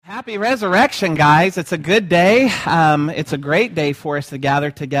Happy resurrection, guys. It's a good day. It's a great day for us to gather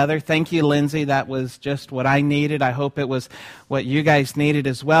together. Thank you, Lindsay. That was just what I needed. I hope it was what you guys needed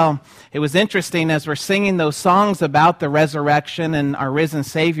as well. It was interesting as we're singing those songs about the resurrection and our risen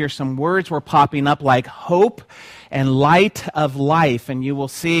Savior, some words were popping up like hope and light of life. And you will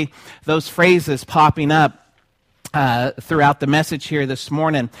see those phrases popping up throughout the message here this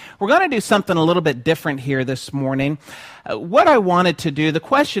morning. We're going to do something a little bit different here this morning. What I wanted to do, the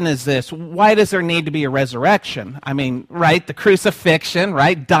question is this: why does there need to be a resurrection? I mean, right, the crucifixion,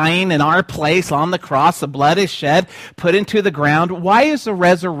 right, dying in our place on the cross, the blood is shed, put into the ground. Why is the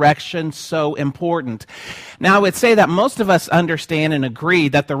resurrection so important? Now, I would say that most of us understand and agree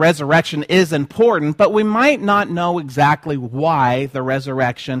that the resurrection is important, but we might not know exactly why the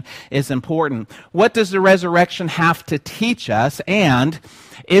resurrection is important. What does the resurrection have to teach us? And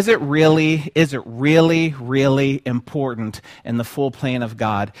is it really important in the full plan of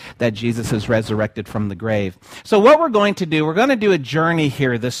God that Jesus is resurrected from the grave? So what we're going to do a journey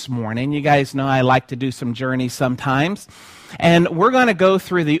here this morning. You guys know I like to do some journeys sometimes. And we're going to go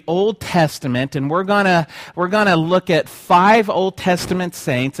through the Old Testament, and we're going to look at 5 Old Testament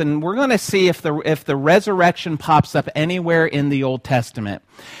saints, and we're going to see if the resurrection pops up anywhere in the Old Testament.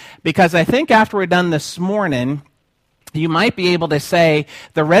 Because I think after we're done this morning, you might be able to say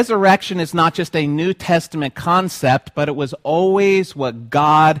the resurrection is not just a New Testament concept, but it was always what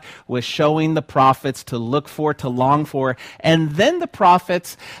God was showing the prophets to look for, to long for. And then the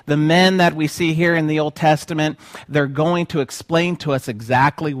prophets, the men that we see here in the Old Testament, they're going to explain to us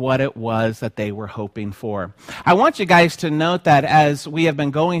exactly what it was that they were hoping for. I want you guys to note that as we have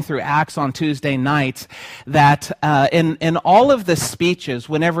been going through Acts on Tuesday nights, that in all of the speeches,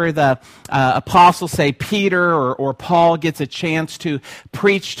 whenever the apostles, say Peter or Paul, gets a chance to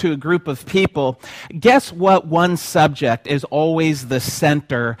preach to a group of people, guess what one subject is always the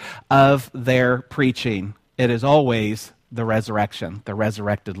center of their preaching? It is always the resurrection, the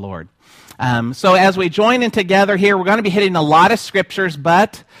resurrected Lord. So as we join in together here, we're going to be hitting a lot of scriptures,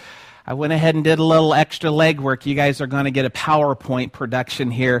 but I went ahead and did a little extra legwork. You guys are going to get a PowerPoint production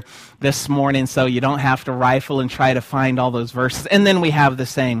here this morning, so you don't have to rifle and try to find all those verses. And then we have the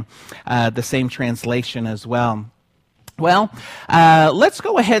same translation as well. Well, let's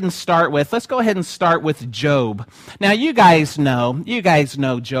go ahead and start with Job. Now, you guys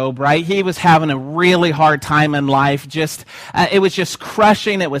know Job, right? He was having a really hard time in life. It was just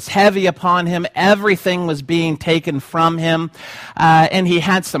crushing. It was heavy upon him. Everything was being taken from him. And he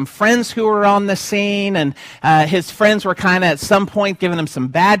had some friends who were on the scene, and his friends were kind of at some point giving him some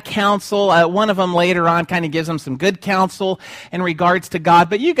bad counsel. One of them later on kind of gives him some good counsel in regards to God.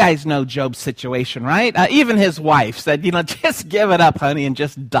 But you guys know Job's situation, right? Even his wife said, just give it up, honey, and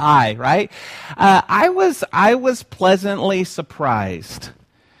just die, right? I was pleasantly surprised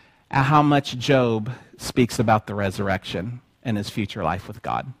at how much Job speaks about the resurrection and his future life with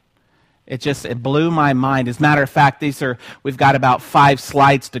God. It blew my mind. As a matter of fact, we've got about 5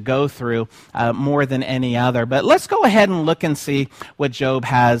 slides to go through, more than any other. But let's go ahead and look and see what Job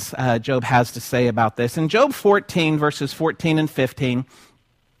has to say about this. In Job 14, verses 14 and 15,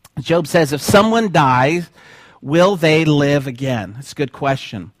 Job says, if someone dies, will they live again? That's a good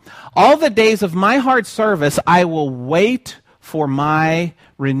question. All the days of my hard service, I will wait for my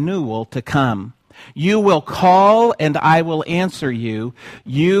renewal to come. You will call, and I will answer you.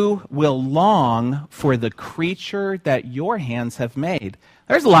 You will long for the creature that your hands have made.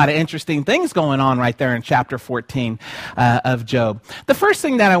 There's a lot of interesting things going on right there in chapter 14 of Job. The first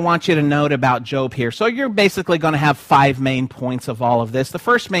thing that I want you to note about Job here, so you're basically going to have 5 main points of all of this. The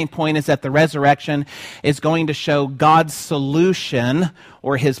first main point is that the resurrection is going to show God's solution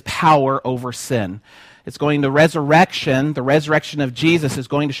or his power over sin. It's going to the resurrection of Jesus is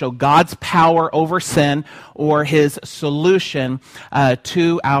going to show God's power over sin or his solution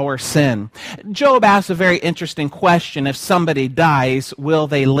to our sin. Job asks a very interesting question. If somebody dies, will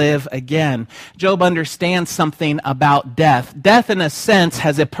they live again? Job understands something about death. Death, in a sense,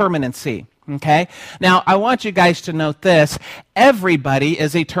 has a permanency. Okay? Now, I want you guys to note this. Everybody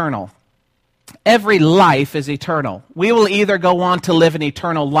is eternal. Every life is eternal. We will either go on to live an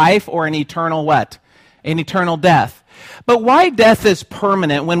eternal life or an eternal what? An eternal death. But why death is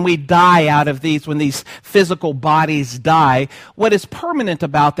permanent when we die when these physical bodies die, what is permanent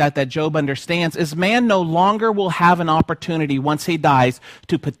about that Job understands is man no longer will have an opportunity once he dies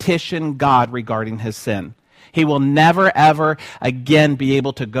to petition God regarding his sin. He will never, ever again be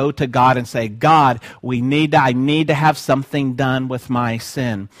able to go to God and say, God, I need to have something done with my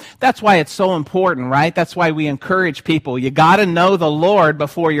sin. That's why it's so important, right? That's why we encourage people. You got to know the Lord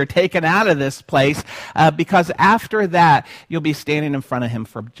before you're taken out of this place, because after that, you'll be standing in front of him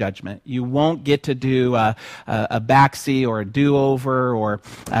for judgment. You won't get to do a backseat or a do-over or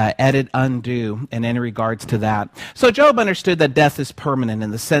edit, undo in any regards to that. So Job understood that death is permanent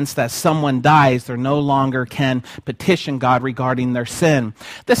in the sense that someone dies, they're no longer can petition God regarding their sin.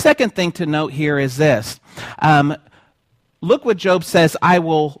 The second thing to note here is this. Look what Job says, I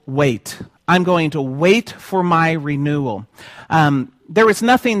will wait. I'm going to wait for my renewal. There was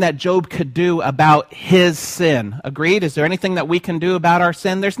nothing that Job could do about his sin. Agreed? Is there anything that we can do about our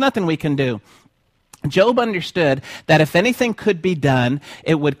sin? There's nothing we can do. Job understood that if anything could be done,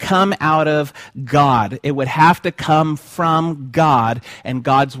 it would come out of God. It would have to come from God and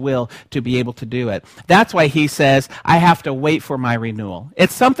God's will to be able to do it. That's why he says, I have to wait for my renewal.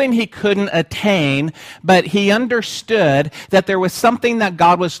 It's something he couldn't attain, but he understood that there was something that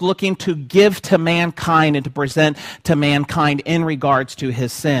God was looking to give to mankind and to present to mankind in regards to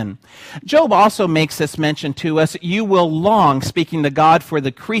his sin. Job also makes this mention to us, you will long, speaking to God, for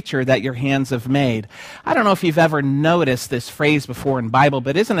the creature that your hands have made. I don't know if you've ever noticed this phrase before in the Bible,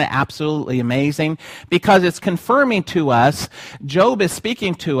 but isn't it absolutely amazing? Because it's confirming to us, Job is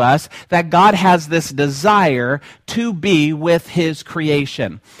speaking to us, that God has this desire to be with his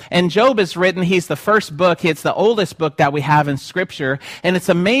creation. And Job is written, he's the first book, it's the oldest book that we have in Scripture, and it's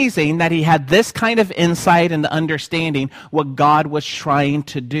amazing that he had this kind of insight and understanding what God was trying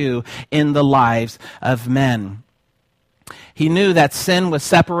to do in the lives of men. He knew that sin would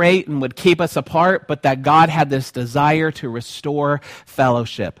separate and would keep us apart, but that God had this desire to restore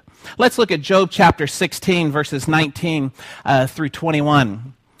fellowship. Let's look at Job chapter 16, verses 19 through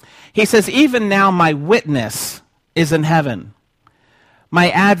 21. He says, even now my witness is in heaven. My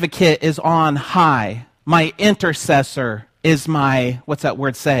advocate is on high. My intercessor is my, what's that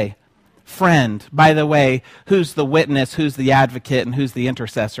word say? Friend. By the way, who's the witness, who's the advocate, and who's the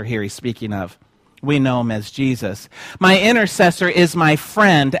intercessor here he's speaking of? We know him as Jesus. My intercessor is my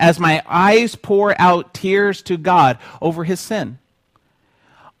friend as my eyes pour out tears to God over his sin.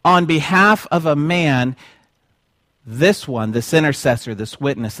 On behalf of a man, this intercessor, this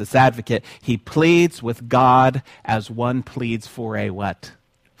witness, this advocate, he pleads with God as one pleads for a what?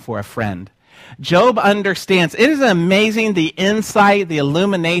 For a friend. Job understands. It is amazing the insight, the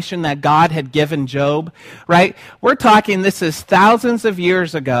illumination that God had given Job, right? We're talking, this is thousands of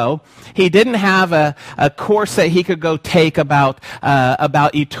years ago. He didn't have a course that he could go take about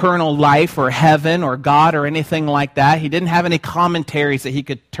eternal life or heaven or God or anything like that. He didn't have any commentaries that he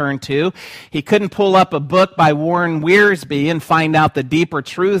could turn to. He couldn't pull up a book by Warren Wiersbe and find out the deeper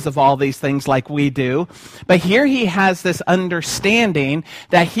truths of all these things like we do. But here he has this understanding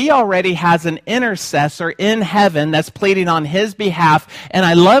that he already has an intercessor in heaven that's pleading on his behalf. And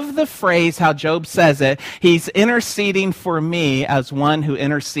I love the phrase how Job says it. He's interceding for me as one who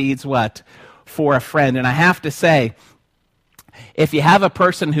intercedes what? For a friend. And I have to say, if you have a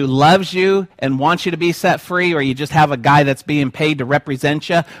person who loves you and wants you to be set free, or you just have a guy that's being paid to represent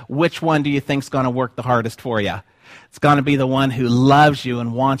you, which one do you think is going to work the hardest for you? It's going to be the one who loves you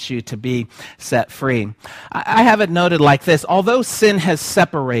and wants you to be set free. I have it noted like this. Although sin has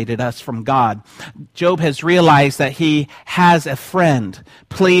separated us from God, Job has realized that he has a friend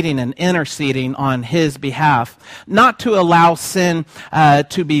pleading and interceding on his behalf, not to allow sin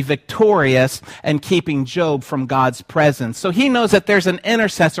to be victorious and keeping Job from God's presence. So he knows that there's an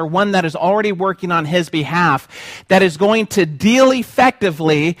intercessor, one that is already working on his behalf, that is going to deal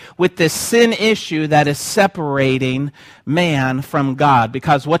effectively with this sin issue that is separating man from God.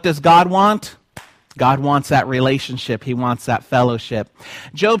 Because what does God want? God wants that relationship. He wants that fellowship.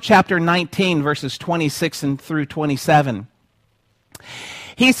 Job chapter 19, verses 26 and through 27.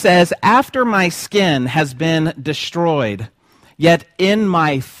 He says, after my skin has been destroyed, yet in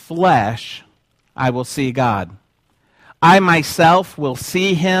my flesh I will see God. I myself will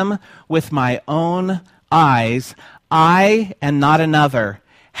see him with my own eyes, I and not another,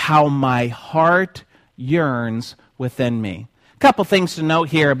 how my heart yearns within me. A couple things to note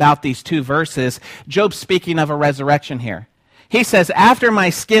here about these two verses. Job's speaking of a resurrection here. He says, after my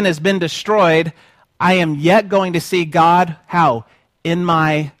skin has been destroyed, I am yet going to see God. How? In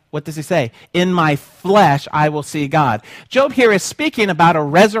my, what does he say? In my flesh, I will see God. Job here is speaking about a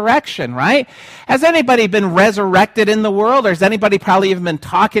resurrection, right? Has anybody been resurrected in the world? Or has anybody probably even been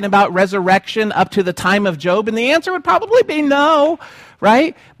talking about resurrection up to the time of Job? And the answer would probably be no.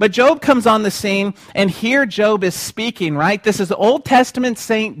 right? But Job comes on the scene, and here Job is speaking, right? This is Old Testament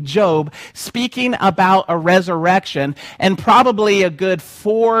Saint Job speaking about a resurrection, and probably a good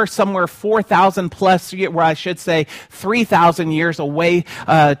 4,000 plus, where I should say 3,000 years away,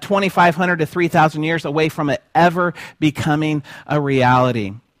 2,500 to 3,000 years away from it ever becoming a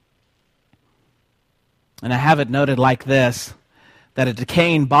reality. And I have it noted like this, that a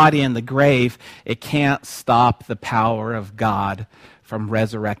decaying body in the grave, it can't stop the power of God from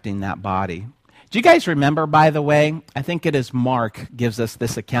resurrecting that body. Do you guys remember, by the way, I think it is Mark gives us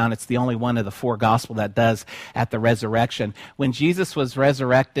this account. It's the only one of the four gospel that does at the resurrection. When Jesus was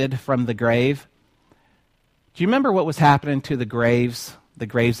resurrected from the grave, do you remember what was happening to the graves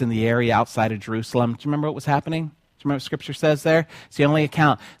in the area outside of Jerusalem? Do you remember what was happening? Do you remember what Scripture says there? It's the only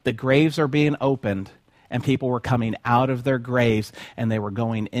account. The graves are being opened, and people were coming out of their graves, and they were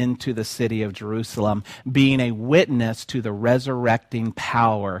going into the city of Jerusalem, being a witness to the resurrecting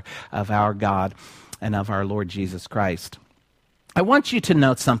power of our God and of our Lord Jesus Christ. I want you to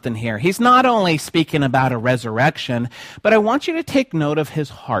note something here. He's not only speaking about a resurrection, but I want you to take note of his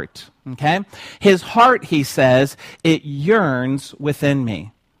heart, okay? His heart, he says, it yearns within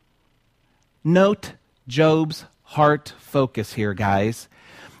me. Note Job's heart focus here, guys.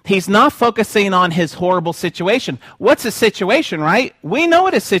 He's not focusing on his horrible situation. What's his situation, right? We know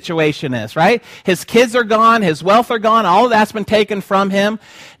what his situation is, right? His kids are gone, his wealth are gone, all of that's been taken from him.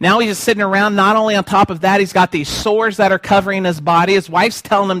 Now he's just sitting around. Not only on top of that, he's got these sores that are covering his body. His wife's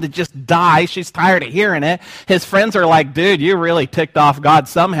telling him to just die. She's tired of hearing it. His friends are like, dude, you really ticked off God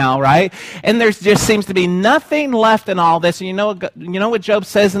somehow, right? And there just seems to be nothing left in all this. And you know what Job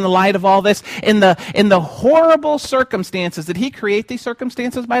says in the light of all this? In the horrible circumstances, did he create these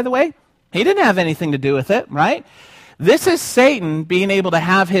circumstances, by the way? He didn't have anything to do with it, right? This is Satan being able to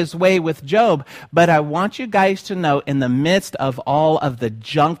have his way with Job. But I want you guys to know, in the midst of all of the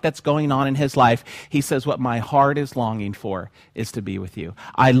junk that's going on in his life, he says, what my heart is longing for is to be with you.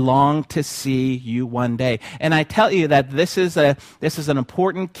 I long to see you one day. And I tell you that this is an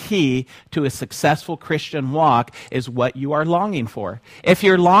important key to a successful Christian walk, is what you are longing for. If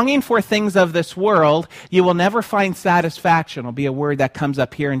you're longing for things of this world, you will never find satisfaction. It'll be a word that comes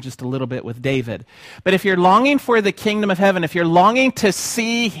up here in just a little bit with David. But if you're longing for the kingdom of heaven, if you're longing to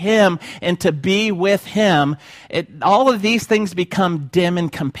see him and to be with him, all of these things become dim in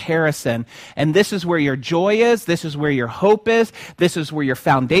comparison. And this is where your joy is. This is where your hope is. This is where your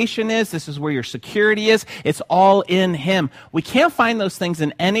foundation is. This is where your security is. It's all in him. We can't find those things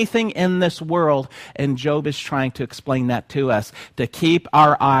in anything in this world. And Job is trying to explain that to us, to keep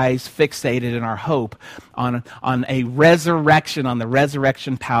our eyes fixated in our hope on a resurrection, on the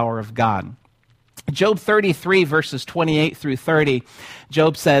resurrection power of God. Job 33, verses 28 through 30,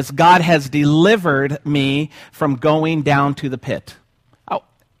 Job says, God has delivered me from going down to the pit.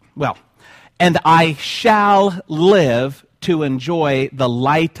 And I shall live to enjoy the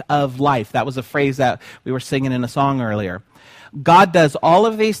light of life. That was a phrase that we were singing in a song earlier. God does all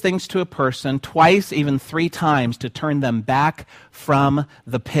of these things to a person twice, even 3 times, to turn them back from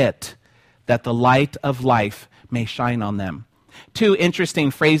the pit, that the light of life may shine on them. 2 interesting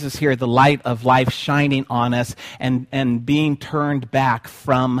phrases here, the light of life shining on us and being turned back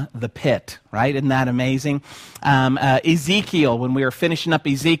from the pit, right? Isn't that amazing? Ezekiel, when we were finishing up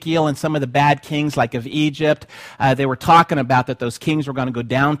Ezekiel and some of the bad kings like of Egypt, they were talking about that those kings were going to go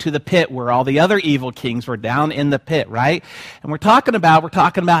down to the pit where all the other evil kings were down in the pit, right? And we're talking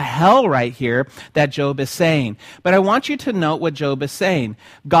about hell right here that Job is saying. But I want you to note what Job is saying.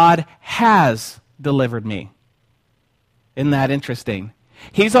 God has delivered me. Isn't that interesting?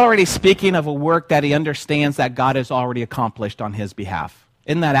 He's already speaking of a work that he understands that God has already accomplished on his behalf.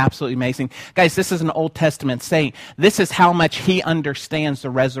 Isn't that absolutely amazing? Guys, this is an Old Testament saint. This is how much he understands the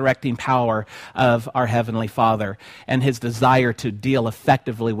resurrecting power of our Heavenly Father and his desire to deal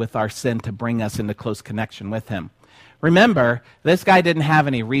effectively with our sin to bring us into close connection with him. Remember, this guy didn't have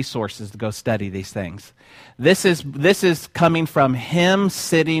any resources to go study these things. This is coming from him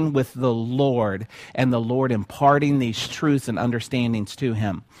sitting with the Lord and the Lord imparting these truths and understandings to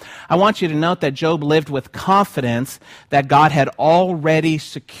him. I want you to note that Job lived with confidence that God had already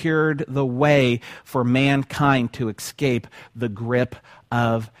secured the way for mankind to escape the grip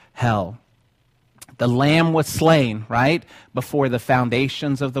of hell. The Lamb was slain, right, before the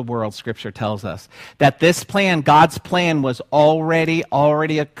foundations of the world, Scripture tells us. That this plan, God's plan, was already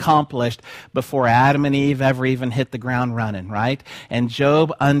accomplished before Adam and Eve ever even hit the ground running, right? And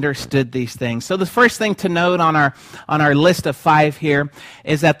Job understood these things. So the first thing to note on our list of 5 here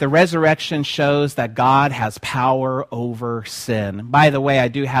is that the resurrection shows that God has power over sin. By the way, I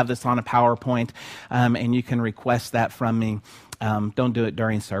do have this on a PowerPoint, and you can request that from me Don't do it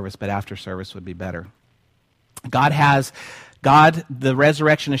during service, but after service would be better. The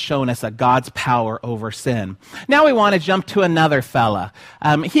resurrection has shown us that God's power over sin. Now we want to jump to another fella.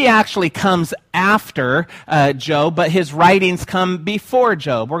 He actually comes after Job, but his writings come before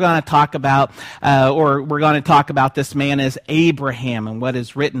Job. We're going to talk about this man as Abraham and what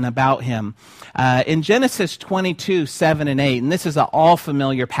is written about him. In Genesis 22, 7 and 8, and this is an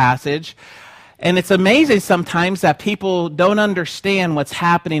all-familiar passage, and it's amazing sometimes that people don't understand what's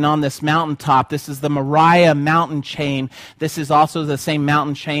happening on this mountaintop. This is the Moriah mountain chain. This is also the same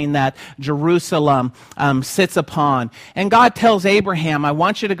mountain chain that Jerusalem sits upon. And God tells Abraham, I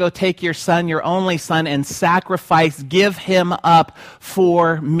want you to go take your son, your only son, and sacrifice. Give him up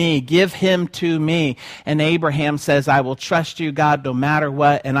for me. Give him to me. And Abraham says, I will trust you, God, no matter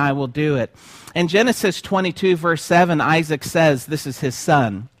what, and I will do it. In Genesis 22, verse 7, Isaac says, this is his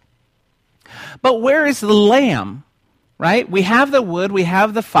son. But where is the lamb, right? We have the wood, we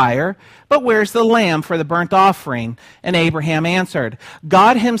have the fire, but where's the lamb for the burnt offering? And Abraham answered,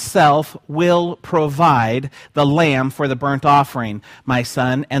 God himself will provide the lamb for the burnt offering, my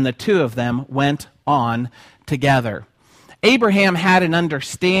son. And the two of them went on together. Abraham had an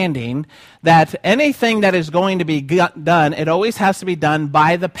understanding that anything that is going to be done, it always has to be done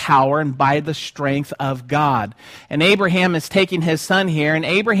by the power and by the strength of God. And Abraham is taking his son here, and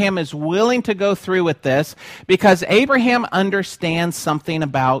Abraham is willing to go through with this because Abraham understands something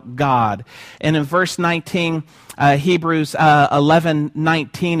about God. And in verse 19, Hebrews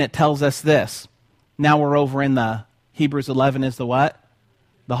 11:19, it tells us this. Now we're over in the Hebrews 11 is the what?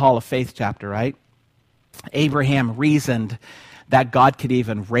 The Hall of Faith chapter, right? Abraham reasoned that God could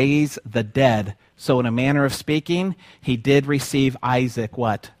even raise the dead. So in a manner of speaking, he did receive Isaac,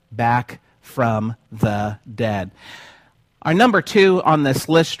 what? Back from the dead. Our number 2 on this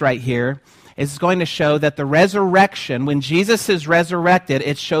list right here is going to show that the resurrection, when Jesus is resurrected,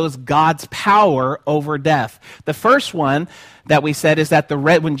 it shows God's power over death. The first one that we said is that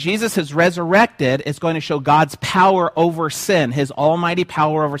when Jesus is resurrected, it's going to show God's power over sin, his almighty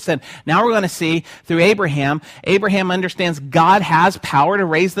power over sin. Now we're going to see through Abraham understands God has power to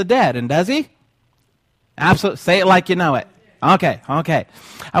raise the dead. And does he? Absolutely. Say it like you know it. Okay.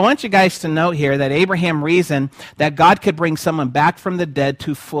 I want you guys to note here that Abraham reasoned that God could bring someone back from the dead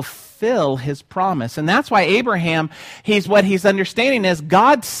to fulfill his promise. And that's why Abraham, what he's understanding is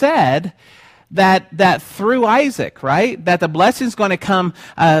God said that through Isaac, right? That the blessing's going to come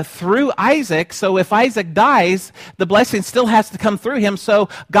through Isaac. So if Isaac dies, the blessing still has to come through him. So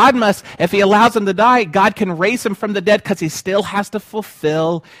God must, if he allows him to die, God can raise him from the dead because he still has to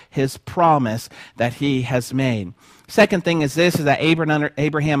fulfill his promise that he has made. Second thing is this, is that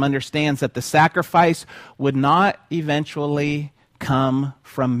Abraham understands that the sacrifice would not eventually come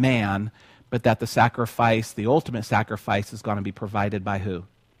from man, but that the ultimate sacrifice is going to be provided by who?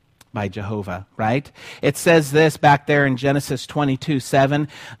 By Jehovah, right? It says this back there in Genesis 22:7,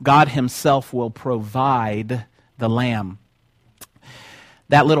 God himself will provide the lamb.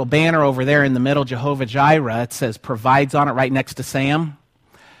 That little banner over there in the middle, Jehovah Jireh, it says provides on it right next to Sam.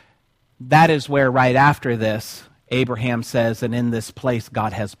 That is where right after this, Abraham says, and in this place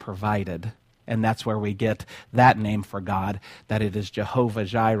God has provided. And that's where we get that name for God, that it is Jehovah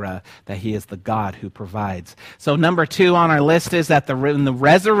Jireh, that he is the God who provides. So number 2 on our list is that when the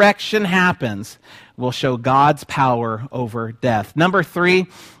resurrection happens, we'll show God's power over death. Number 3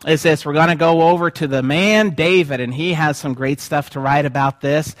 is this. We're going to go over to the man David, and he has some great stuff to write about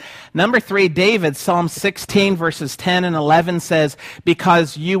this. Number 3, David, Psalm 16, verses 10 and 11 says,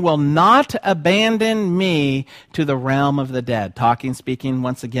 because you will not abandon me to the realm of the dead. Speaking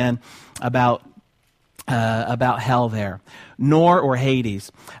once again about hell there, or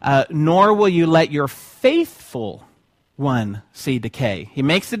Hades, nor will you let your faithful one see decay. He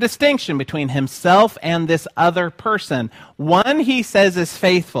makes a distinction between himself and this other person. One, he says, is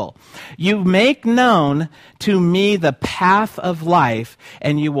faithful. You make known to me the path of life,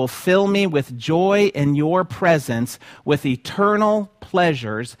 and you will fill me with joy in your presence, with eternal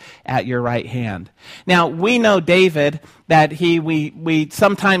pleasures at your right hand. Now, we know David, that we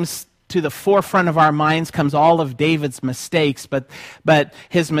sometimes to the forefront of our minds comes all of David's mistakes, but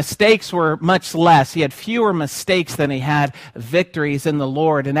his mistakes were much less. He had fewer mistakes than he had victories in the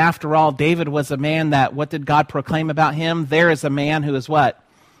Lord. And after all, David was a man that, what did God proclaim about him? There is a man who is what?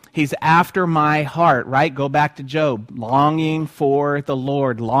 He's after my heart, right? Go back to Job, longing for the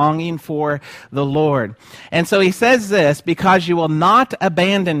Lord, longing for the Lord. And so he says this, because you will not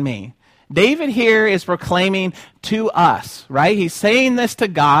abandon me. David here is proclaiming to us, right? He's saying this to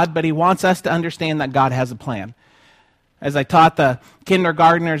God, but he wants us to understand that God has a plan. As I taught the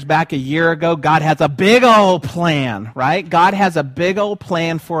kindergartners back a year ago, God has a big old plan, right? God has a big old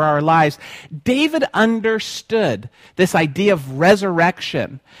plan for our lives. David understood this idea of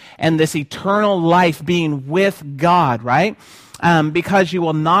resurrection and this eternal life being with God, right? Because you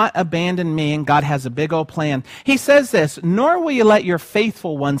will not abandon me, and God has a big old plan. He says this, nor will you let your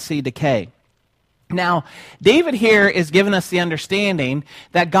faithful one see decay. Now, David here is giving us the understanding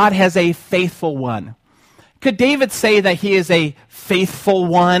that God has a faithful one. Could David say that he is a faithful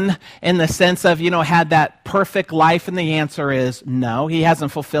one in the sense of, had that perfect life? And the answer is no. He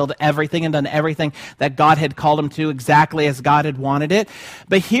hasn't fulfilled everything and done everything that God had called him to exactly as God had wanted it.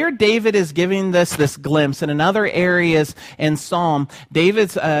 But here David is giving this glimpse. And in other areas in in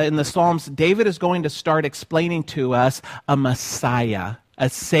the Psalms, David is going to start explaining to us a Messiah, a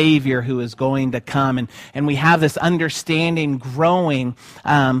Savior who is going to come. And we have this understanding growing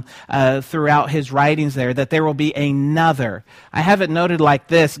throughout his writings there, that there will be another. I have it noted like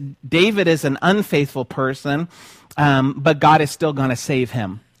this: David is an unfaithful person, but God is still going to save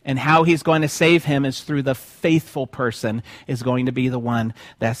him. And how he's going to save him is through the faithful person is going to be the one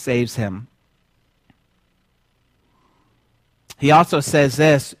that saves him. He also says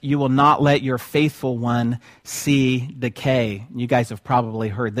this, you will not let your faithful one see decay. You guys have probably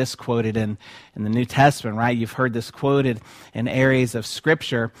heard this quoted in the New Testament, right? You've heard this quoted in areas of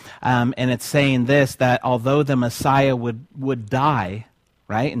Scripture, and it's saying this, that although the Messiah would die,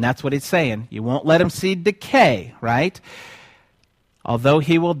 right? And that's what it's saying. You won't let him see decay, right? Although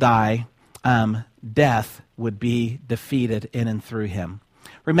he will die, death would be defeated in and through him.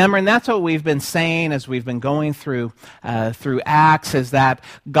 Remember, and that's what we've been saying as we've been going through Acts, is that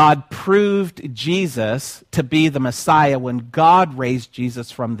God proved Jesus to be the Messiah when God raised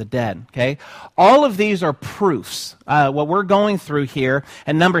Jesus from the dead. Okay, all of these are proofs. What we're going through here,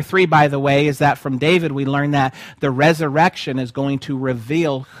 and number 3, by the way, is that from David we learn that the resurrection is going to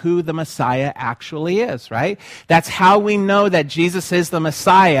reveal who the Messiah actually is. Right? That's how we know that Jesus is the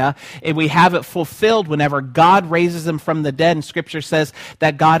Messiah. And we have it fulfilled whenever God raises him from the dead, and Scripture says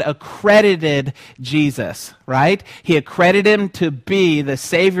that God accredited Jesus, right? He accredited him to be the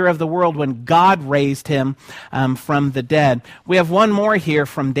Savior of the world when God raised him from the dead. We have one more here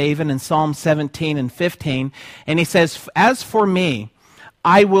from David in Psalm 17 and 15, and he says, as for me,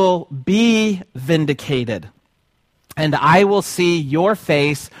 I will be vindicated, and I will see your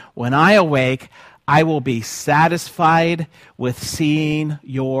face when I awake. I will be satisfied with seeing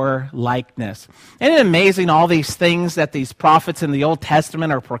your likeness. Isn't it amazing all these things that these prophets in the Old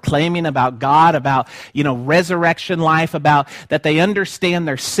Testament are proclaiming about God, about, resurrection life, about that they understand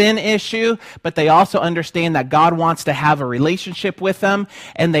their sin issue, but they also understand that God wants to have a relationship with them,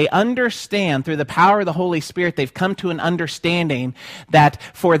 and they understand through the power of the Holy Spirit, they've come to an understanding that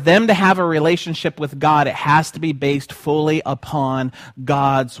for them to have a relationship with God, it has to be based fully upon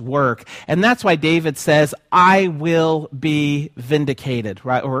God's work. And that's why David says, I will be vindicated,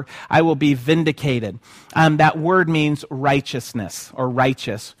 right? Or I will be vindicated. That word means righteousness or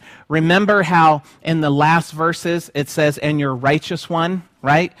righteous. Remember how in the last verses it says, and your righteous one,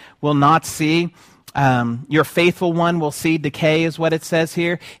 right, will not see. Your faithful one will see decay is what it says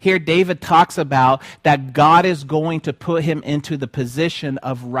here. Here David talks about that God is going to put him into the position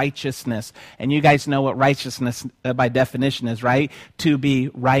of righteousness. And you guys know what righteousness by definition is, right? To be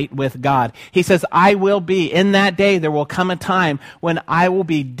right with God. He says, I will be, in that day there will come a time when I will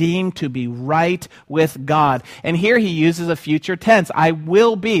be deemed to be right with God. And here he uses a future tense. I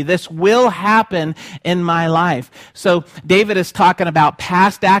will be. This will happen in my life. So David is talking about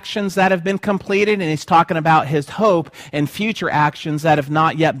past actions that have been completed, and he's talking about his hope and future actions that have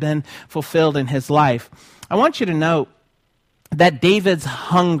not yet been fulfilled in his life. I want you to note that David's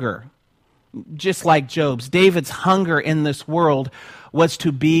hunger, just like Job's, David's hunger in this world was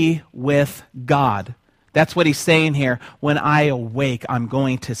to be with God. That's what he's saying here. When I awake, I'm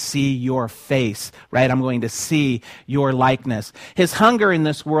going to see your face, right? I'm going to see your likeness. His hunger in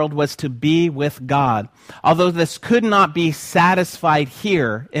this world was to be with God. Although this could not be satisfied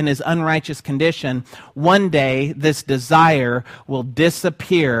here in his unrighteous condition, one day this desire will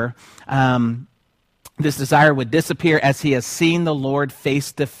disappear. This desire would disappear as he has seen the Lord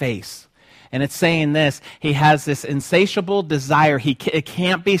face to face. And it's saying this, he has this insatiable desire. It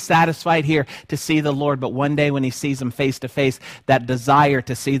can't be satisfied here to see the Lord, but one day when he sees him face to face, that desire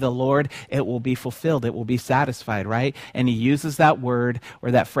to see the Lord, it will be fulfilled. It will be satisfied, right? And he uses that word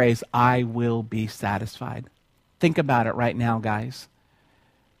or that phrase, I will be satisfied. Think about it right now, guys.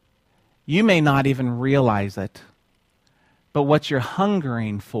 You may not even realize it, but what you're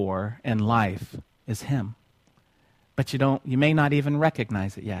hungering for in life is him. But you may not even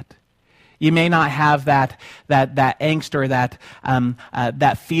recognize it yet. You may not have that angst or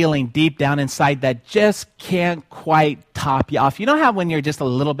that feeling deep down inside that just can't quite top you off. You know how when you're just a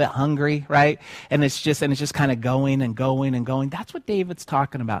little bit hungry, right? And it's just kind of going and going and going. That's what David's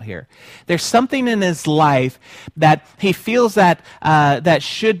talking about here. There's something in his life that he feels that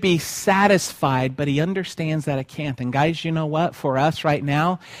should be satisfied, but he understands that it can't. And guys, you know what? For us right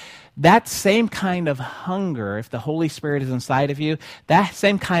now, that same kind of hunger, if the Holy Spirit is inside of you, that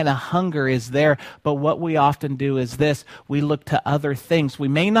same kind of hunger is there. But what we often do is this: we look to other things. We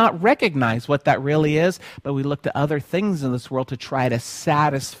may not recognize what that really is, but we look to other things in this world to try to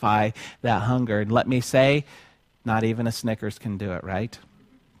satisfy that hunger. And let me say, not even a Snickers can do it, right?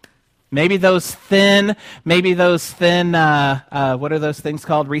 Maybe those thin, what are those things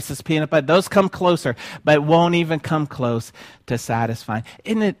called? Reese's Peanut Butter. Those come closer, but won't even come close to satisfying.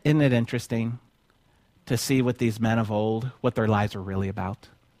 Isn't it interesting to see what these men of old, what their lives are really about?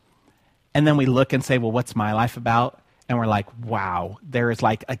 And then we look and say, well, what's my life about? And we're like, wow, there is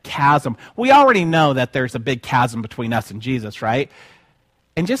like a chasm. We already know that there's a big chasm between us and Jesus, right?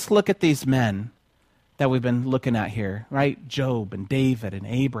 And just look at these men that we've been looking at here, right? Job and David and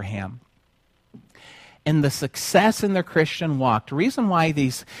Abraham. And the success in their Christian walk, the reason why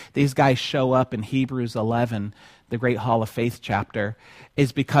these guys show up in Hebrews 11, the great Hall of Faith chapter,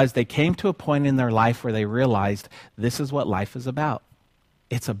 is because they came to a point in their life where they realized this is what life is about.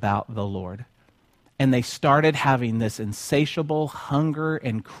 It's about the Lord. And they started having this insatiable hunger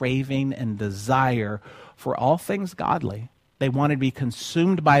and craving and desire for all things godly. They wanted to be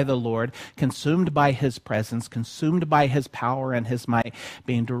consumed by the Lord, consumed by His presence, consumed by His power and His might,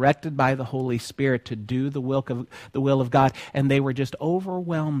 being directed by the Holy Spirit to do the will of God. And they were just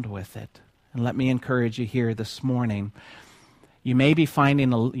overwhelmed with it. And let me encourage you here this morning. You may be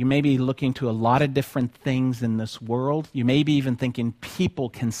looking to a lot of different things in this world. You may be even thinking people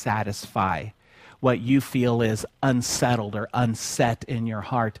can satisfy what you feel is unsettled or unset in your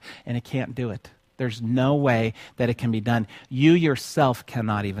heart, and it can't do it. There's no way that it can be done. You yourself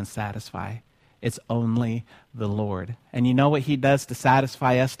cannot even satisfy. It's only the Lord. And you know what He does to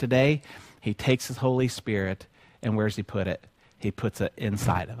satisfy us today? He takes His Holy Spirit, and where's He put it? He puts it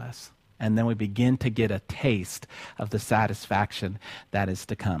inside of us. And then we begin to get a taste of the satisfaction that is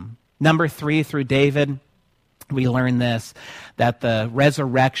to come. Number 3, through David, we learn this, that the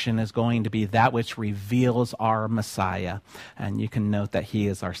resurrection is going to be that which reveals our Messiah. And you can note that He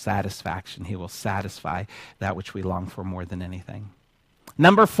is our satisfaction. He will satisfy that which we long for more than anything.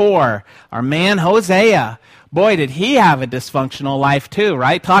 Number 4, our man Hosea. Boy, did he have a dysfunctional life too,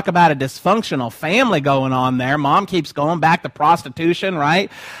 right? Talk about a dysfunctional family going on there. Mom keeps going back to prostitution, right?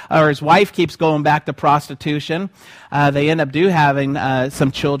 Or his wife keeps going back to prostitution. They end up having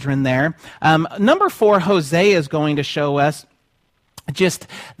some children there. Number 4, Hosea is going to show us just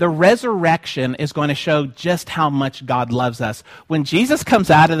the resurrection is going to show just how much God loves us. When Jesus comes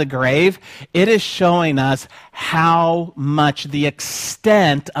out of the grave, it is showing us how much, the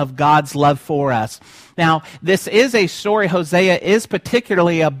extent of God's love for us. Now, this is a story, Hosea is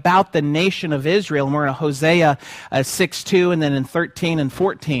particularly about the nation of Israel, and we're in Hosea 6:2 and then in 13 and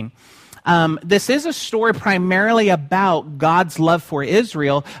 14. This is a story primarily about God's love for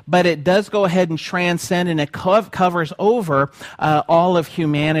Israel, but it does go ahead and transcend, and it covers over all of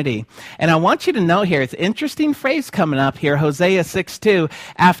humanity. And I want you to know here, it's an interesting phrase coming up here, Hosea 6:2.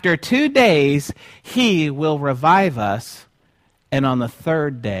 After 2 days, He will revive us, and on the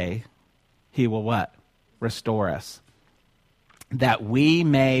 3rd day, He will what? Restore us. That we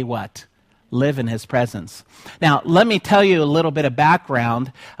may what? Live in His presence. Now, let me tell you a little bit of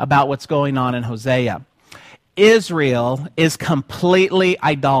background about what's going on in Hosea. Israel is completely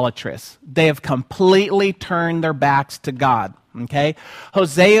idolatrous. They have completely turned their backs to God. Okay,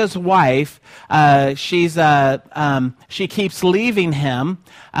 Hosea's wife, she keeps leaving him.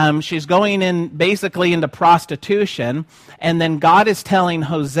 She's going in basically into prostitution, and then God is telling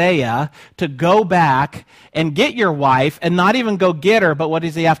Hosea to go back and get your wife, and not even go get her, but what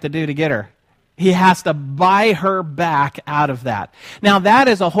does he have to do to get her? He has to buy her back out of that. Now, that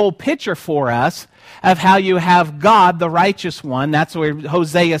is a whole picture for us of how you have God, the righteous one. That's where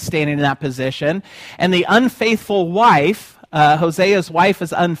Hosea is standing in that position. And the unfaithful wife, Hosea's wife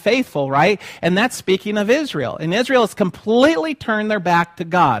is unfaithful, right? And that's speaking of Israel. And Israel has completely turned their back to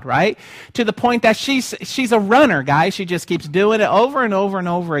God, right? To the point that she's a runner, guys. She just keeps doing it over and over and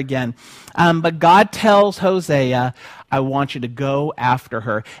over again. But God tells Hosea, I want you to go after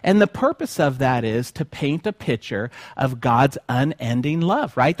her. And the purpose of that is to paint a picture of God's unending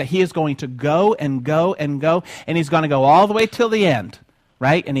love, right? That He is going to go and go and go, and He's going to go all the way till the end,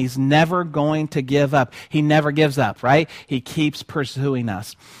 right? And He's never going to give up. He never gives up, right? He keeps pursuing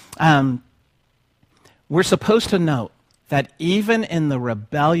us. we're supposed to note that even in the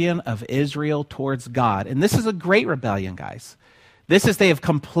rebellion of Israel towards God, and this is a great rebellion, guys. This is, they have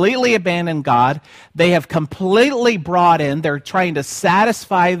completely abandoned God. They have completely brought in, they're trying to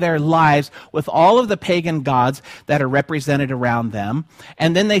satisfy their lives with all of the pagan gods that are represented around them.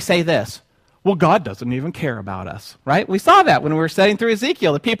 And then they say this, well, God doesn't even care about us, right? We saw that when we were studying through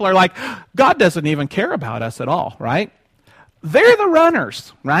Ezekiel. The people are like, God doesn't even care about us at all, right? They're the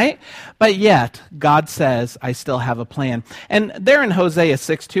runners, right? But yet, God says, I still have a plan. And there in Hosea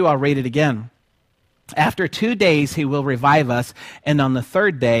 6:2, I'll read it again. After 2 days, he will revive us, and on the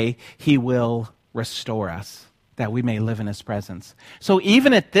third day, he will restore us, that we may live in his presence. So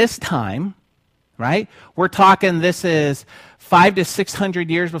even at this time, right, we're talking this is 500 to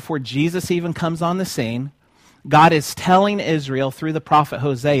 600 years before Jesus even comes on the scene. God is telling Israel through the prophet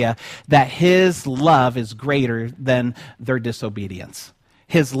Hosea that his love is greater than their disobedience.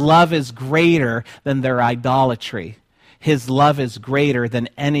 His love is greater than their idolatry. His love is greater than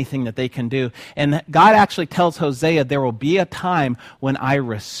anything that they can do. And God actually tells Hosea, there will be a time when I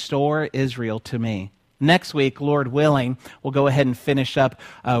restore Israel to me. Next week, Lord willing, we'll go ahead and finish up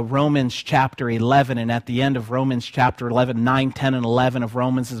Romans chapter 11. And at the end of Romans chapter 11, 9, 10, and 11 of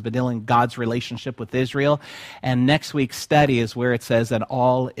Romans has been dealing with God's relationship with Israel. And next week's study is where it says that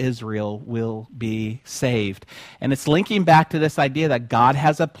all Israel will be saved. And it's linking back to this idea that God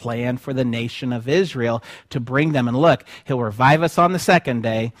has a plan for the nation of Israel to bring them. And look, he'll revive us on the second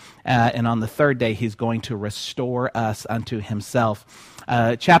day, and on the third day, he's going to restore us unto himself.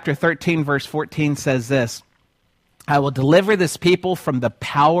 Chapter 13, verse 14 says this, I will deliver this people from the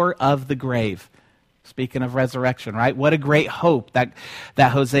power of the grave. Speaking of resurrection, right? What a great hope that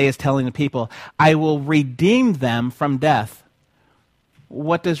Hosea is telling the people. I will redeem them from death.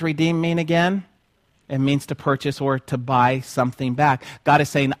 What does redeem mean again? It means to purchase or to buy something back. God is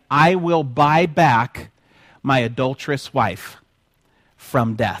saying, I will buy back my adulterous wife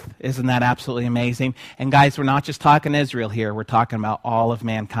from death. Isn't that absolutely amazing? And guys, we're not just talking Israel here. We're talking about all of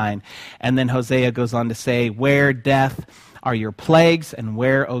mankind. And then Hosea goes on to say, where death are your plagues, and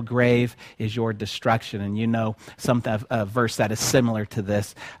where, O grave, is your destruction? And you know a verse that is similar to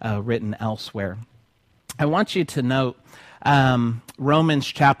this written elsewhere. I want you to note Romans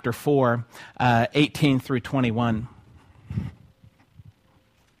chapter 4, 18 through 21.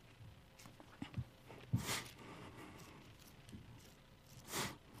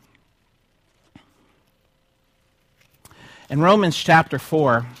 In Romans chapter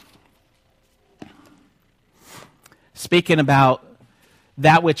 4, speaking about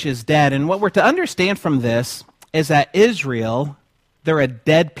that which is dead, and what we're to understand from this is that Israel, they're a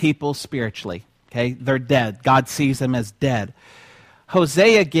dead people spiritually. Okay, they're dead. God sees them as dead.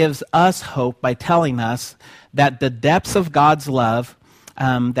 Hosea gives us hope by telling us that the depths of God's love,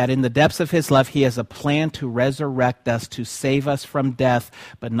 that in the depths of his love, he has a plan to resurrect us, to save us from death,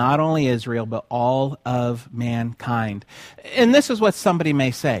 but not only Israel, but all of mankind. And this is what somebody may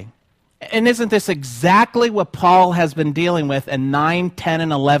say. And isn't this exactly what Paul has been dealing with in 9, 10,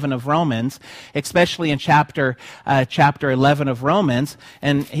 and 11 of Romans, especially in chapter 11 of Romans?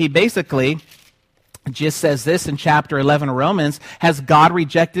 And he basically just says this in chapter 11 of Romans, has God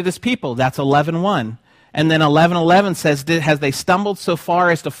rejected his people? That's 11:1. And then 11:11 says, has they stumbled so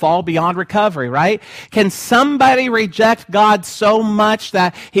far as to fall beyond recovery, right? Can somebody reject God so much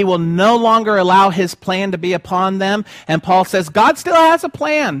that he will no longer allow his plan to be upon them? And Paul says, God still has a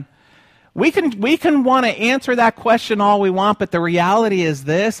plan. We can want to answer that question all we want, but the reality is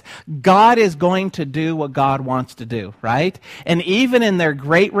this: God is going to do what God wants to do, right? And even in their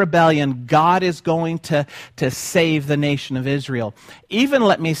great rebellion, God is going to save the nation of Israel. Even,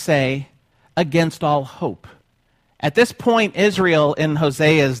 let me say, against all hope. At this point, Israel in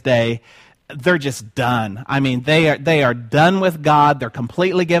Hosea's day, they're just done. I mean, they are done with God. They're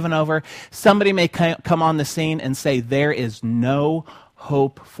completely given over. Somebody may come on the scene and say, there is no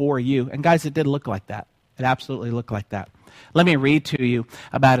hope for you. And guys, it did look like that. It absolutely looked like that. Let me read to you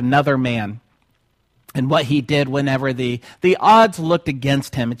about another man and what he did whenever the odds looked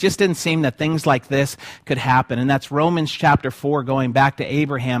against him. It just didn't seem that things like this could happen. And that's Romans chapter 4, going back to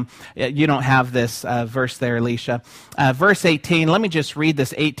Abraham. You don't have this verse there, Alicia. Verse 18, let me just read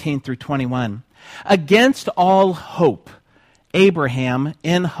this 18 through 21. Against all hope, Abraham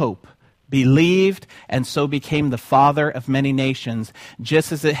in hope believed, and so became the father of many nations,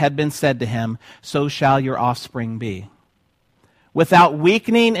 just as it had been said to him, so shall your offspring be. Without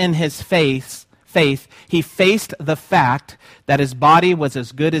weakening in his faith, he faced the fact that his body was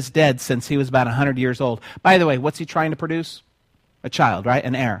as good as dead since he was about 100 years old. By the way, what's he trying to produce? A child, right?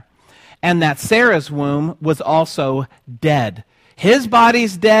 An heir. And that Sarah's womb was also dead. His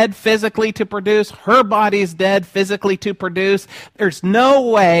body's dead physically to produce. Her body's dead physically to produce. There's no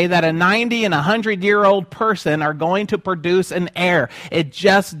way that a 90 and 100-year-old person are going to produce an heir. It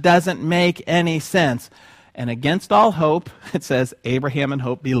just doesn't make any sense. And against all hope, it says, Abraham in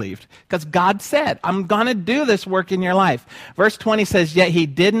hope believed. Because God said, I'm going to do this work in your life. Verse 20 says, yet he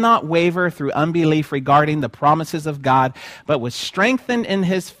did not waver through unbelief regarding the promises of God, but was strengthened in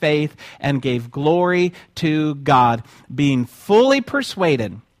his faith and gave glory to God, being fully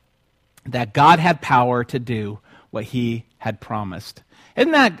persuaded that God had power to do what he had promised.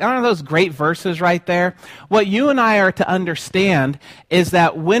 Aren't those great verses right there? What you and I are to understand is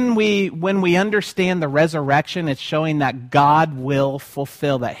that when we understand the resurrection, it's showing that God will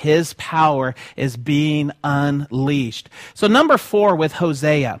fulfill, that his power is being unleashed. So number 4 with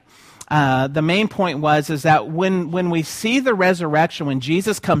Hosea. The main point is that when we see the resurrection, when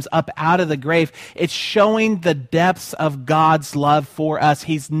Jesus comes up out of the grave, it's showing the depths of God's love for us.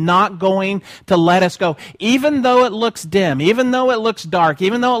 He's not going to let us go. Even though it looks dim, even though it looks dark,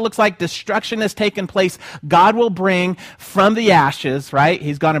 even though it looks like destruction has taken place, God will bring from the ashes, right?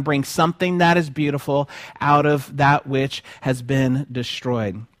 He's going to bring something that is beautiful out of that which has been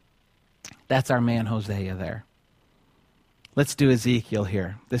destroyed. That's our man Hosea there. Let's do Ezekiel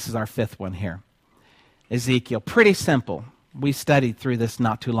here. This is our 5th one here. Ezekiel, pretty simple. We studied through this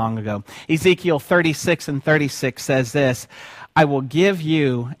not too long ago. Ezekiel 36 and 36 says this, I will give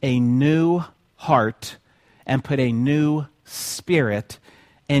you a new heart and put a new spirit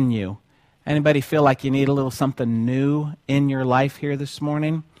in you. Anybody feel like you need a little something new in your life here this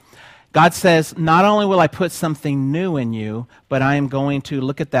morning? God says, not only will I put something new in you, but I am going to,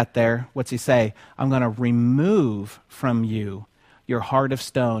 look at that there, what's he say? I'm going to remove from you your heart of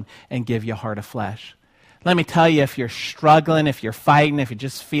stone and give you a heart of flesh. Let me tell you, if you're struggling, if you're fighting, if you're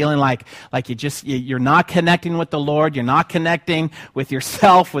just feeling like you're not connecting with the Lord, you're not connecting with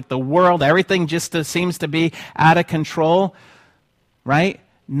yourself, with the world, everything just seems to be out of control, right?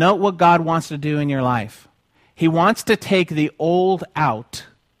 Note what God wants to do in your life. He wants to take the old out,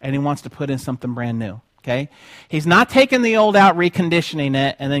 and he wants to put in something brand new, okay? He's not taking the old out, reconditioning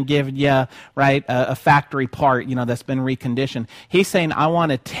it, and then giving you, right, a factory part, that's been reconditioned. He's saying, I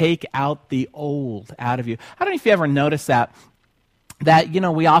want to take out the old out of you. I don't know if you ever noticed that,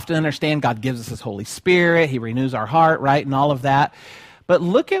 we often understand God gives us his Holy Spirit, he renews our heart, right, and all of that. But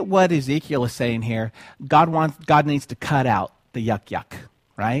look at what Ezekiel is saying here. God needs to cut out the yuck,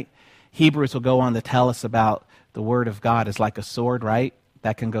 right? Hebrews will go on to tell us about the word of God is like a sword, right?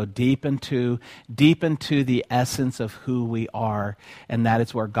 That can go deep into the essence of who we are. And that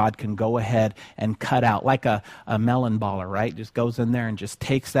is where God can go ahead and cut out, like a melon baller, right? Just goes in there and just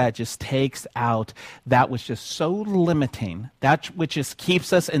takes out that which is so limiting, that which just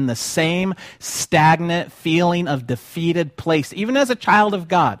keeps us in the same stagnant feeling of defeated place, even as a child of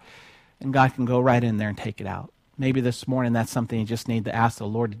God. And God can go right in there and take it out. Maybe this morning that's something you just need to ask the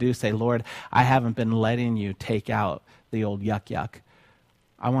Lord to do. Say, Lord, I haven't been letting you take out the old yuck.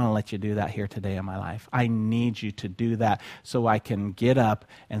 I want to let you do that here today in my life. I need you to do that so I can get up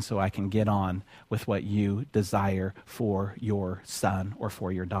and so I can get on with what you desire for your son or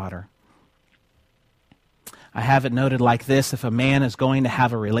for your daughter. I have it noted like this: if a man is going to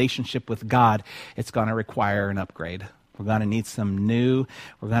have a relationship with God, it's going to require an upgrade. We're going to need some new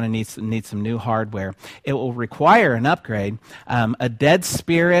hardware. It will require an upgrade. A dead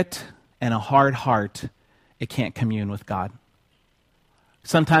spirit and a hard heart, it can't commune with God.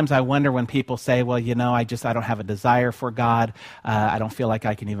 Sometimes I wonder when people say, well, I don't have a desire for God. I don't feel like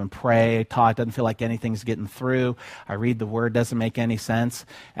I can even pray, talk. Doesn't feel like anything's getting through. I read the word, doesn't make any sense.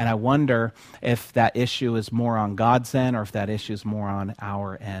 And I wonder if that issue is more on God's end or if that issue is more on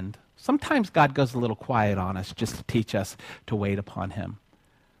our end. Sometimes God goes a little quiet on us just to teach us to wait upon him.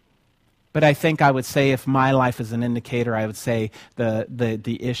 But I think I would say if my life is an indicator, I would say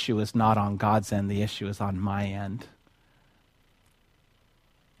the issue is not on God's end. The issue is on my end.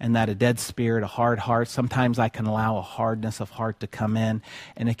 And that a dead spirit, a hard heart, sometimes I can allow a hardness of heart to come in,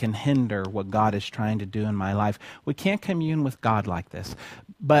 and it can hinder what God is trying to do in my life. We can't commune with God like this,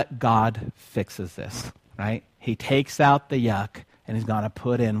 but God fixes this, right? He takes out the yuck, and he's going to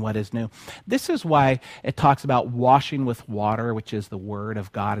put in what is new. This is why it talks about washing with water, which is the word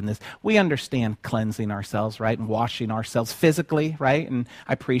of God. And this, we understand cleansing ourselves, right, and washing ourselves physically, right? And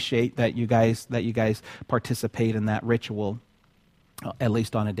I appreciate that you guys participate in that ritual, at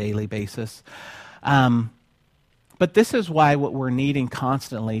least on a daily basis. But this is why what we're needing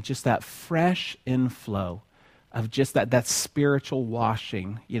constantly, just that fresh inflow of just that spiritual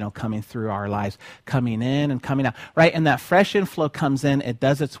washing, coming through our lives, coming in and coming out, right? And that fresh inflow comes in, it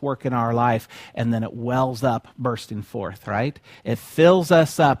does its work in our life, and then it wells up, bursting forth, right? It fills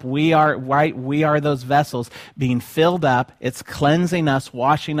us up. We are those vessels being filled up. It's cleansing us,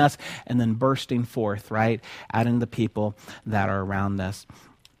 washing us, and then bursting forth, right? Out into the people that are around us.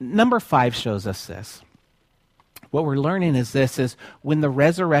 Number 5 shows us this. What we're learning is when the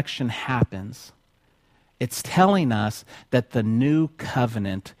resurrection happens, it's telling us that the new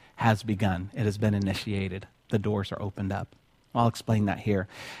covenant has begun. It has been initiated. The doors are opened up. I'll explain that here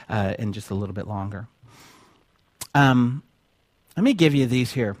in just a little bit longer. Let me give you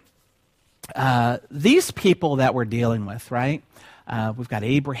these here. These people that we're dealing with, right? We've got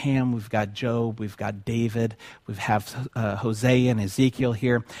Abraham, we've got Job, we've got David, we have Hosea and Ezekiel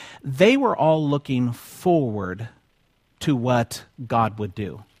here. They were all looking forward to what God would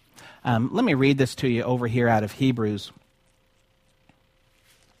do. Let me read this to you over here out of Hebrews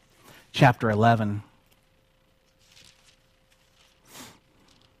chapter 11.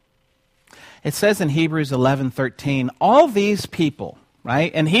 It says in Hebrews 11:13, all these people,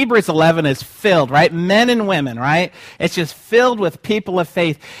 right? And Hebrews 11 is filled, right? Men and women, right? It's just filled with people of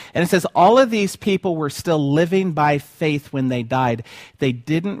faith. And it says all of these people were still living by faith when they died. They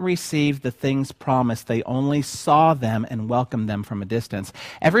didn't receive the things promised. They only saw them and welcomed them from a distance.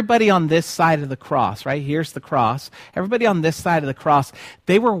 Everybody on this side of the cross, right? Here's the cross. Everybody on this side of the cross,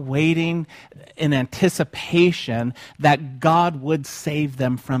 they were waiting in anticipation that God would save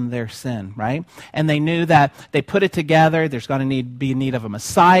them from their sin, right? And they knew that they put it together. There's going to be a need of a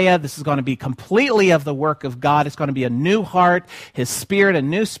Messiah. This is going to be completely of the work of God. It's going to be a new heart, His Spirit, a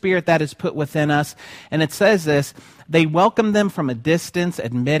new spirit that is put within us. And it says this, they welcomed them from a distance,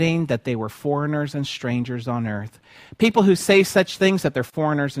 admitting that they were foreigners and strangers on earth. People who say such things, that they're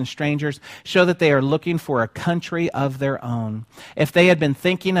foreigners and strangers, show that they are looking for a country of their own. If they had been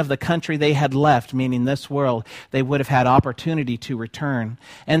thinking of the country they had left, meaning this world, they would have had opportunity to return.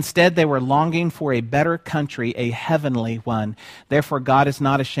 Instead, they were longing for a better country, a heavenly one. Therefore, God is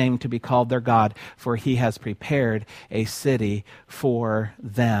not ashamed to be called their God, for He has prepared a city for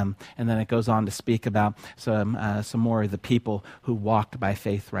them. And then it goes on to speak about some more of the people who walked by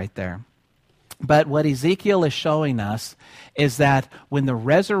faith right there. But what Ezekiel is showing us is that when the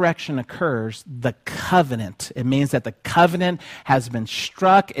resurrection occurs, the covenant, it means that the covenant has been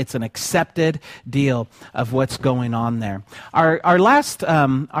struck. It's an accepted deal of what's going on there. Our last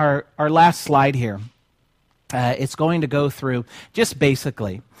slide here, it's going to go through just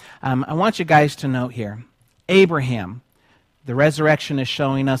basically. I want you guys to note here, Abraham, the resurrection is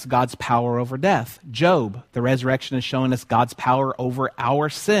showing us God's power over death. Job, the resurrection is showing us God's power over our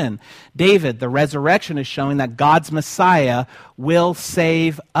sin. David, the resurrection is showing that God's Messiah will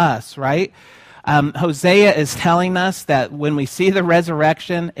save us, right? Hosea is telling us that when we see the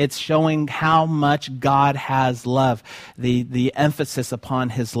resurrection, it's showing how much God has love, the emphasis upon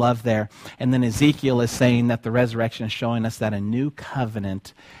His love there. And then Ezekiel is saying that the resurrection is showing us that a new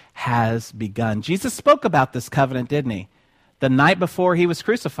covenant has begun. Jesus spoke about this covenant, didn't He? The night before He was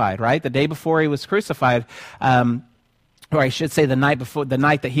crucified, right? The day before He was crucified, or I should say the night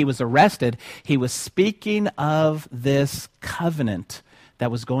that He was arrested, He was speaking of this covenant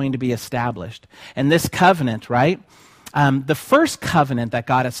that was going to be established. And this covenant, right? The first covenant that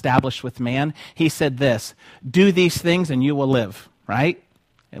God established with man, He said this, do these things and you will live, right?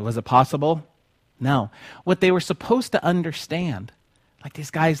 Was it possible? No. What they were supposed to understand, like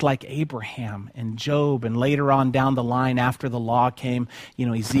these guys like Abraham and Job, and later on down the line after the law came,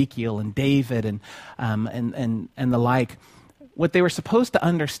 Ezekiel and David and the like. What they were supposed to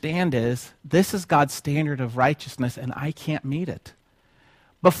understand is this is God's standard of righteousness and I can't meet it.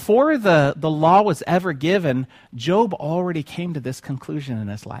 Before the law was ever given, Job already came to this conclusion in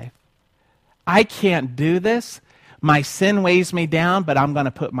his life. I can't do this. My sin weighs me down, but I'm going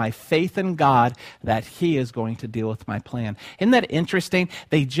to put my faith in God that He is going to deal with my plan. Isn't that interesting?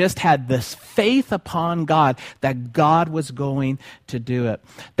 They just had this faith upon God that God was going to do it.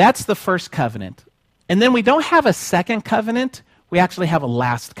 That's the first covenant. And then we don't have a second covenant. We actually have a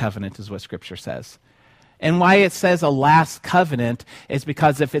last covenant, is what Scripture says. And why it says a last covenant is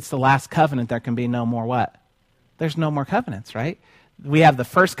because if it's the last covenant, there can be no more what? There's no more covenants, right? We have the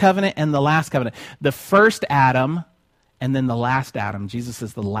first covenant and the last covenant. The first Adam and then the last Adam. Jesus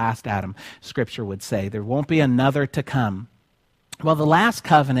is the last Adam, Scripture would say. There won't be another to come. Well, the last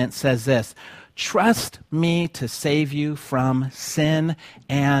covenant says this, trust me to save you from sin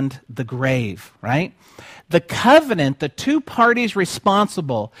and the grave, right? The covenant, the two parties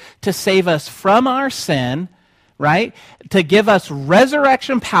responsible to save us from our sin, right? To give us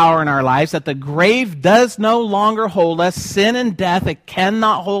resurrection power in our lives, that the grave does no longer hold us. Sin and death, it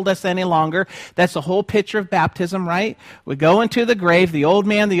cannot hold us any longer. That's the whole picture of baptism, right? We go into the grave, the old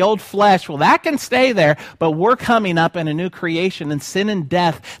man, the old flesh. Well, that can stay there, but we're coming up in a new creation, and sin and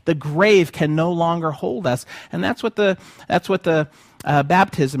death, the grave can no longer hold us. And that's what the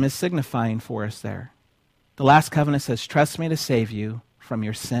baptism is signifying for us there. The last covenant says, trust me to save you from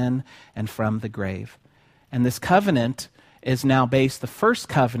your sin and from the grave. And this covenant is now based, the first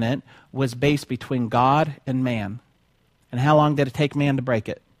covenant was based between God and man. And how long did it take man to break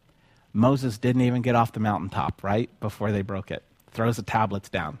it? Moses didn't even get off the mountaintop, right, before they broke it. Throws the tablets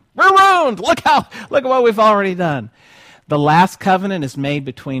down. We're ruined! Look at what we've already done. The last covenant is made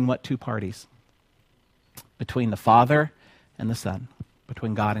between what two parties? Between the Father and the Son,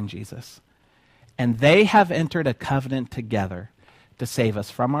 between God and Jesus. And they have entered a covenant together to save us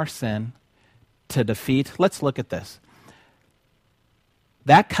from our sin, to defeat. Let's look at this.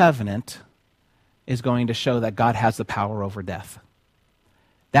 That covenant is going to show that God has the power over death.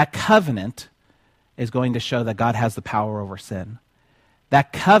 That covenant is going to show that God has the power over sin.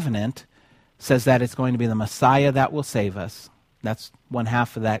 That covenant says that it's going to be the Messiah that will save us. That's one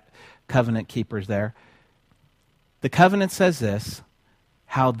half of that covenant keepers there. The covenant says this,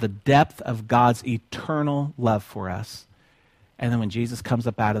 how the depth of God's eternal love for us. And then when Jesus comes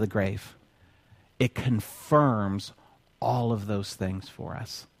up out of the grave, it confirms all of those things for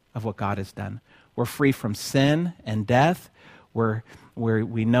us of what God has done. We're free from sin and death.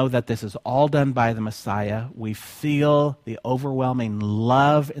 We know that this is all done by the Messiah. We feel the overwhelming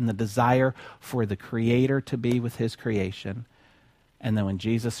love and the desire for the Creator to be with His creation. And then when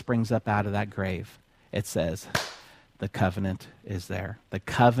Jesus springs up out of that grave, it says, the covenant is there. The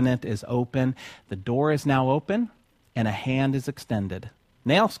covenant is open. The door is now open, and a hand is extended.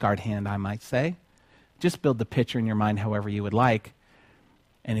 Nail-scarred hand, I might say. Just build the picture in your mind however you would like.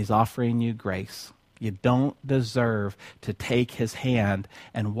 And He's offering you grace. You don't deserve to take His hand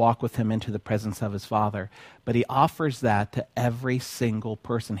and walk with Him into the presence of His Father. But He offers that to every single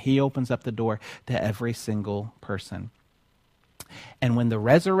person. He opens up the door to every single person. And when the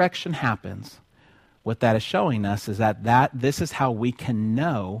resurrection happens, what that is showing us is that this is how we can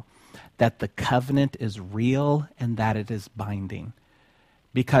know that the covenant is real and that it is binding.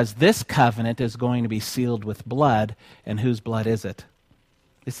 Because this covenant is going to be sealed with blood, and whose blood is it?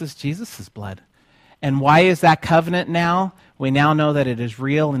 This is Jesus' blood. And why is that covenant now? We now know that it is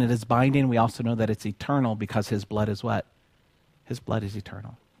real and it is binding. We also know that it's eternal because His blood is what? His blood is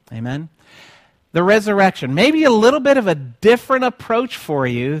eternal. Amen? The resurrection, maybe a little bit of a different approach for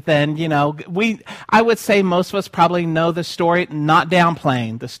you than, I would say most of us probably know the story, not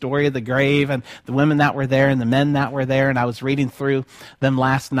downplaying the story of the grave and the women that were there and the men that were there. And I was reading through them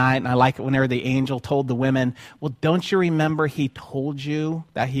last night, and I like it whenever the angel told the women, well, don't you remember He told you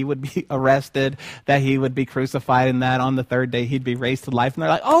that He would be arrested, that He would be crucified, and that on the third day He'd be raised to life? And they're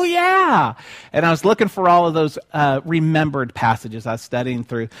like, oh yeah. And I was looking for all of those remembered passages. I was studying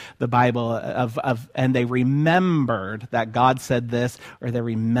through the Bible and they remembered that God said this, or they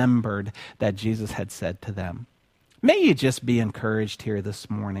remembered that Jesus had said to them. May you just be encouraged here this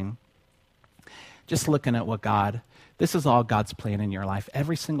morning. Just looking at this is all God's plan in your life.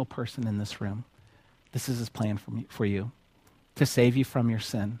 Every single person in this room, this is His plan for you. To save you from your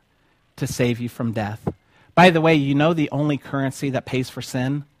sin, to save you from death. By the way, the only currency that pays for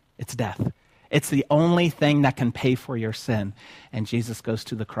sin? It's death. It's the only thing that can pay for your sin. And Jesus goes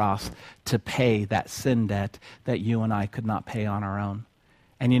to the cross to pay that sin debt that you and I could not pay on our own.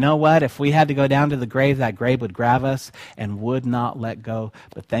 And you know what? If we had to go down to the grave, that grave would grab us and would not let go.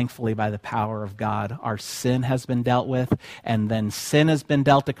 But thankfully, by the power of God, our sin has been dealt with. And then sin has been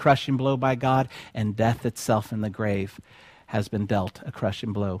dealt a crushing blow by God. And death itself in the grave has been dealt a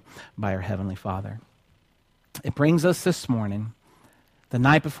crushing blow by our Heavenly Father. It brings us this morning, the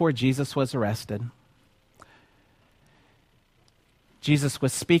night before Jesus was arrested. Jesus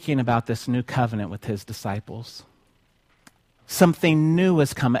was speaking about this new covenant with His disciples. Something new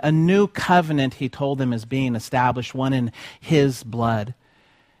is coming. A new covenant, He told them, is being established, one in His blood.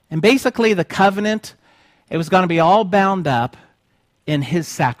 And basically the covenant, it was going to be all bound up in His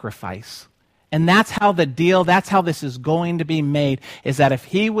sacrifice. And that's how this is going to be made, is that if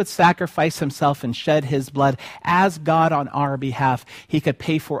He would sacrifice Himself and shed His blood as God on our behalf, He could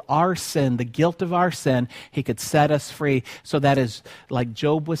pay for our sin, the guilt of our sin. He could set us free. So that is, like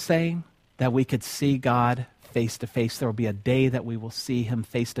Job was saying, that we could see God face to face. There will be a day that we will see Him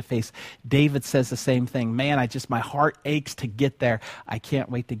face to face. David says the same thing. Man, my heart aches to get there. I can't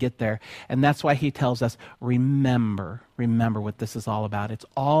wait to get there. And that's why he tells us, remember what this is all about. It's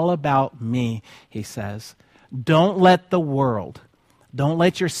all about me, he says. Don't let the world, don't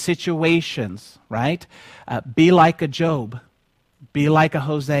let your situations, right, be like a Job, be like a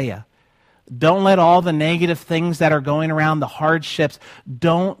Hosea. Don't let all the negative things that are going around, the hardships,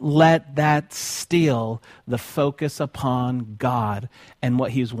 don't let that steal the focus upon God and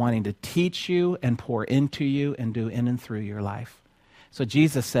what he's wanting to teach you and pour into you and do in and through your life. So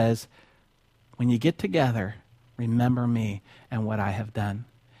Jesus says, when you get together, remember me and what I have done.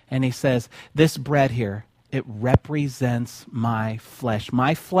 And he says, this bread here, it represents my flesh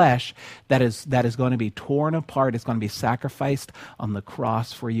that is going to be torn apart. It's going to be sacrificed on the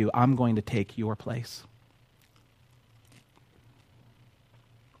cross for you. I'm going to take your place.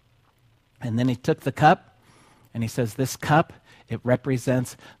 And then he took the cup, and he says, this cup, it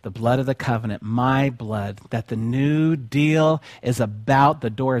represents the blood of the covenant, my blood, that the new deal is about, the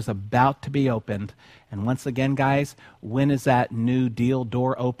door is about to be opened. And once again, guys, when is that new deal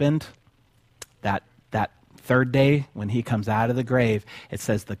door opened? That third day when he comes out of the grave. It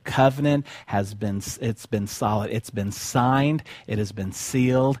says the covenant it's been solid, it's been signed, it has been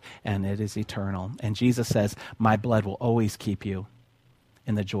sealed, and it is eternal. And Jesus says, my blood will always keep you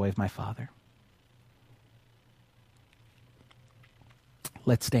in the joy of my Father.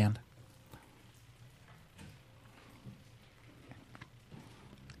 Let's stand.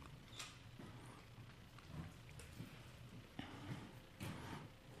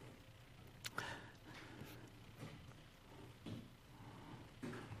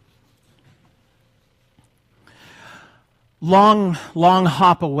 Long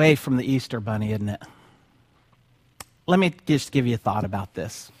hop away from the Easter Bunny, isn't it? Let me just give you a thought about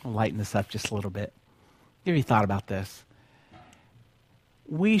this. I'll lighten this up just a little bit. Give you a thought about this.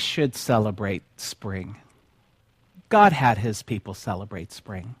 We should celebrate spring. God had his people celebrate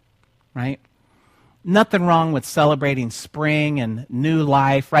spring, right? Nothing wrong with celebrating spring and new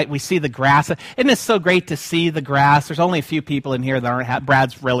life, right? We see the grass. Isn't it so great to see the grass? There's only a few people in here that aren't happy.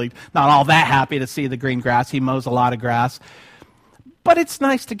 Brad's really not all that happy to see the green grass. He mows a lot of grass. But it's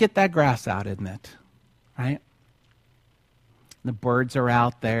nice to get that grass out, isn't it? Right? The birds are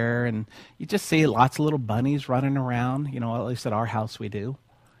out there, and you just see lots of little bunnies running around. You know, at least at our house we do.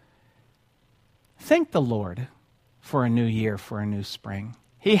 Thank the Lord for a new year, for a new spring.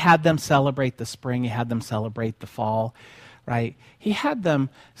 He had them celebrate the spring. He had them celebrate the fall, right? He had them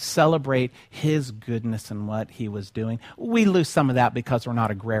celebrate his goodness and what he was doing. We lose some of that because we're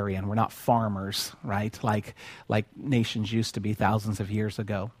not agrarian. We're not farmers, right? Like nations used to be thousands of years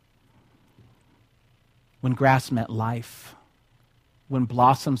ago. When grass meant life, when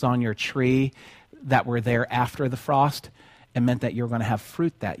blossoms on your tree that were there after the frost, it meant that you were going to have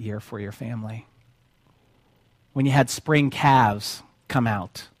fruit that year for your family. When you had spring calves come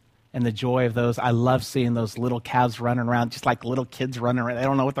out and the joy of those. I love seeing those little calves running around, just like little kids running around. They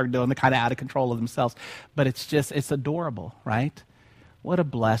don't know what they're doing. They're kind of out of control of themselves. But it's adorable, right? What a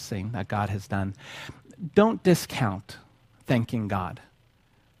blessing that God has done. Don't discount thanking God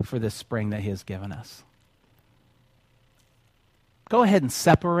for this spring that he has given us. Go ahead and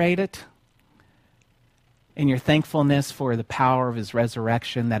separate it in your thankfulness for the power of his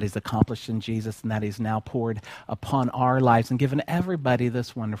resurrection that is accomplished in Jesus and that he's now poured upon our lives and given everybody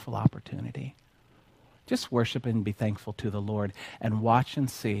this wonderful opportunity. Just worship and be thankful to the Lord and watch and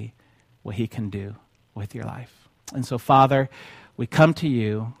see what he can do with your life. And so, Father, we come to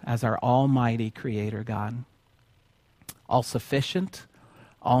you as our almighty creator God, all-sufficient,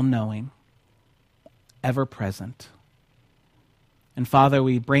 all-knowing, ever-present. And Father,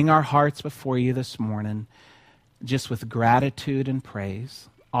 we bring our hearts before you this morning just with gratitude and praise,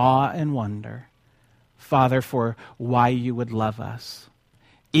 awe and wonder, Father, for why you would love us.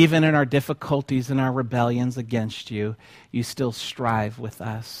 Even in our difficulties and our rebellions against you, you still strive with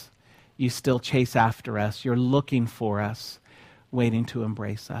us. You still chase after us. You're looking for us, waiting to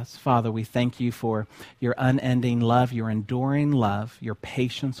embrace us. Father, we thank you for your unending love, your enduring love, your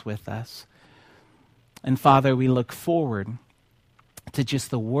patience with us. And Father, we look forward to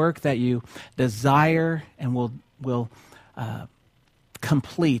just the work that you desire and will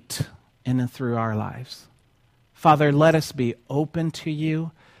complete in and through our lives. Father, let us be open to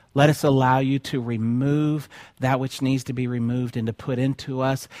you. Let us allow you to remove that which needs to be removed and to put into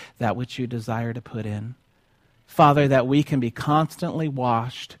us that which you desire to put in. Father, that we can be constantly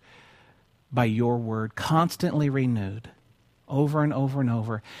washed by your word, constantly renewed over and over and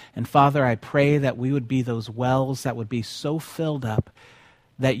over. And Father, I pray that we would be those wells that would be so filled up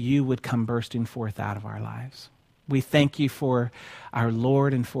that you would come bursting forth out of our lives. We thank you for our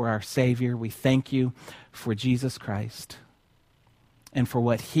Lord and for our Savior. We thank you for Jesus Christ and for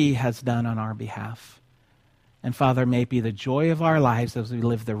what he has done on our behalf. And Father, may it be the joy of our lives as we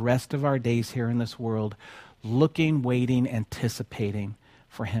live the rest of our days here in this world, looking, waiting, anticipating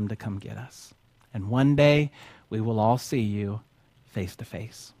for him to come get us. And one day we will all see you face to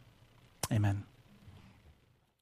face. Amen.